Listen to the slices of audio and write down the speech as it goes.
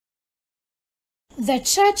The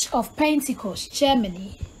Church of Pentecost,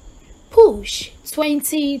 Germany. PUSSH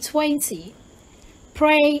 2020.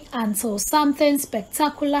 Pray until something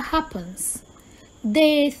spectacular happens.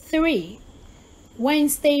 Day 3.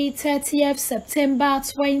 Wednesday, 30th September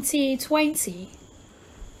 2020.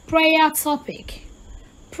 Prayer topic.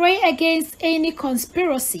 Pray against any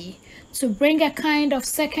conspiracy to bring a kind of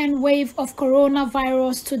second wave of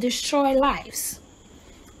coronavirus to destroy lives.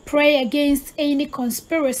 Pray against any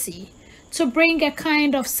conspiracy to bring a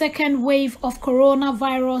kind of second wave of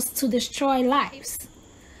coronavirus to destroy lives.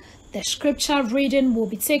 The scripture reading will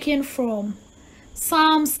be taken from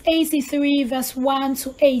Psalms 83 verse 1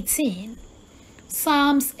 to 18.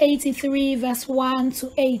 Psalms 83 verse 1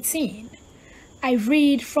 to 18. I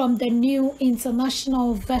read from the New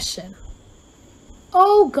International Version.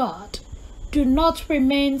 O God, do not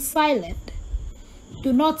remain silent.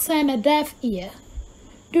 Do not turn a deaf ear.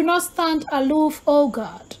 Do not stand aloof, O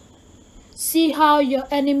God. See how your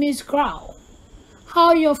enemies growl,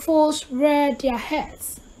 how your foes rear their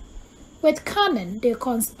heads. With cunning they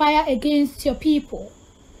conspire against your people.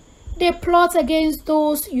 They plot against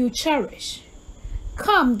those you cherish.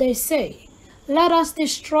 Come, they say, let us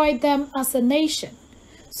destroy them as a nation,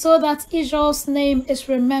 so that Israel's name is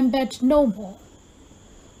remembered no more.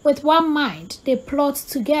 With one mind they plot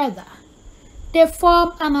together. They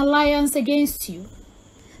form an alliance against you.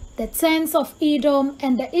 The tents of Edom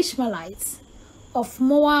and the Ishmaelites, of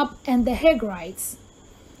Moab and the Hagrites,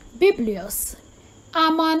 Biblios,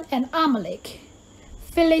 Ammon and Amalek,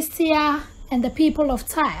 Philistia and the people of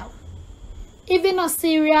Tyre. Even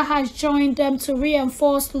Assyria has joined them to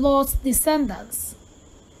reinforce Lot's descendants.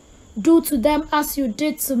 Do to them as you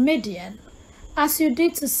did to Midian, as you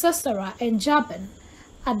did to Sisera and Jabin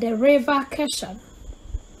at the river Kishon,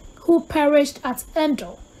 who perished at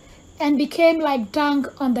Endor and became like dung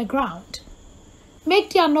on the ground.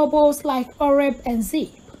 Make their nobles like Oreb and Zeb,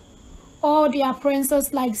 all their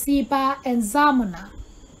princes like Zebah and Zalmunna,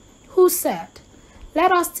 who said,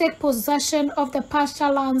 let us take possession of the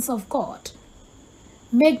pasture lands of God.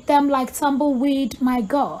 Make them like tumbleweed, my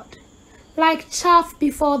God, like chaff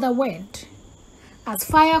before the wind. As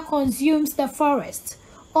fire consumes the forest,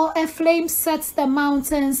 or a flame sets the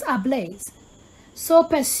mountains ablaze, so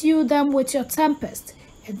pursue them with your tempest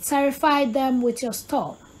and terrify them with your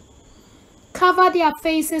storm. Cover their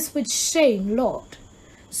faces with shame, Lord,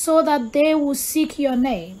 so that they will seek your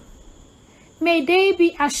name. May they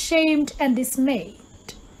be ashamed and dismayed.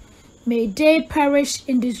 May they perish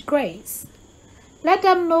in disgrace. Let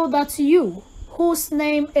them know that you, whose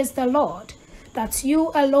name is the Lord, that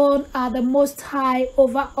you alone are the Most High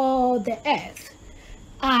over all the earth.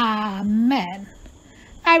 Amen.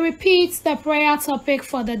 I repeat the prayer topic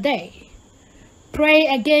for the day. Pray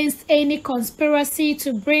against any conspiracy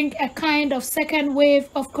to bring a kind of second wave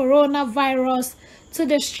of coronavirus to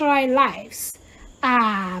destroy lives.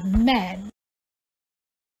 Amen.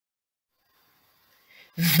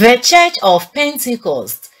 The Church of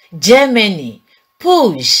Pentecost, Germany,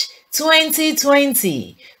 PUSSH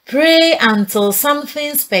 2020. Pray until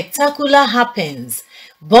something spectacular happens.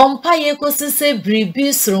 Bompa Yekosise Bribi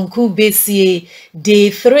Srunku Besie,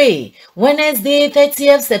 Day 3, Wednesday,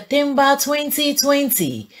 30th September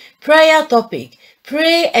 2020. Prayer topic.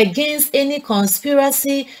 Pray against any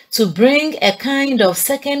conspiracy to bring a kind of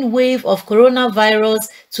second wave of coronavirus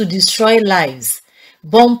to destroy lives.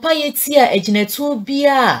 Bompa Yetia Ejinetu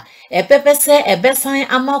Bia, Epepese Ebesan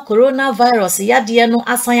ama coronavirus yadiano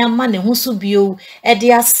asayama ne husubio,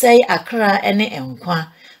 Edia say Accra ene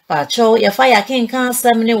enkwa. Pacho Yafaya King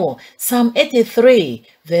Kansam Newo, Psalm 83,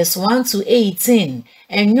 verse 1 to 18.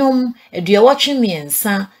 Enyom, Edia watching me and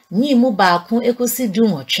sa, Ni Mubaku Ekosi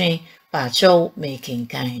Dumoche, Pacho making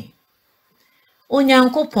kind.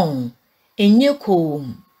 Onyankopon, Enye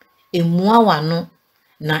koum, Emuawano,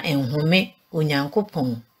 na enhume,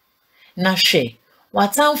 Onyankopon. Na she,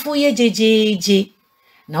 watamfu ye jejeje,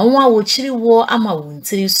 na unwa wochiri wo ama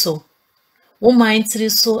wuntiri so. Woma intiri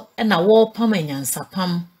so, ena wo pam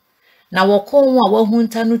enyansapam. Na wakonwa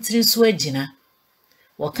wahunta nutiri so agina.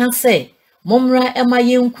 Wakan se, momra ema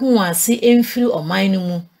yenku asi emfiri oman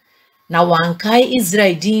mu, na wankai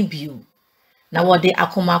Israel din bio, na wode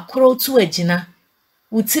akomakoro tu agina,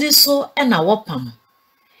 utiri so ena wopam.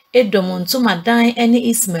 Edom ntomadan ene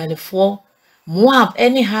Ismaelfo, Moab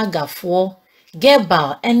ene Hagafo,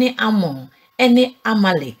 Gebal ene Ammon ene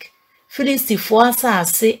Amalek, Filistifo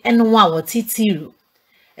asase ene wa wotitiru.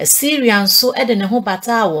 Assyrian so ede ne ho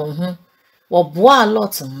bata won ho, wo boa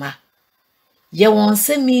lot ma. Ye won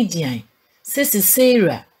se Midian, se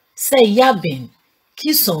Sisera, se Yabin,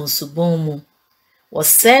 Kison subon wo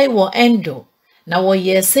say wo Endor, na wo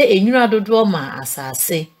ye se enwura dodo ma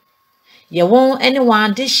asase. ye won ene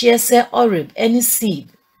wan de hye se Oreb ene Seeb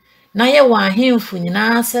na ye wan hemfu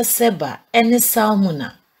nyina se Seba ene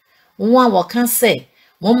Salmuna won a woka se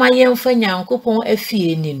moma yemfa Nyankopon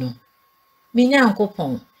afie ni no mi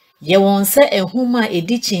Nyankopon ye won se ehuma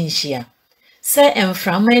edi chinhia se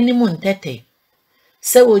emframa enimu ntete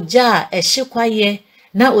se oja ehyekwaye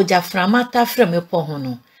na oja framata fremepo ho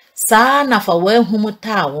no saa na fa wahum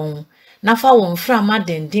taa won na fa won frama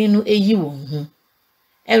denden no eyi won hu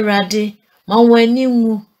Ewrade ma wani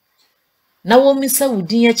nwu na wo misa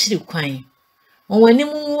wudin akiri kwan wani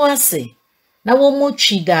mu ase na wo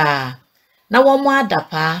motwi daa na wo mo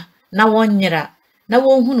adapa na wonyera na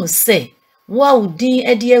wo hunu se wo awudin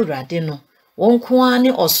edi Ewrade no wonko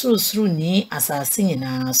ani osurusuru ni asase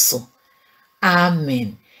nyina so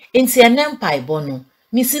amen enti enempai bono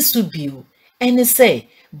misi subio ene se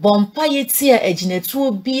bompa yetia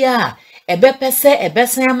aginatuo bia ebepese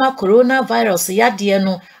ebesan ama coronavirus yade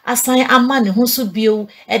no asan ama ne ho subio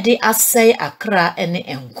ede asai Akra ene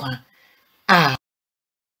enkwa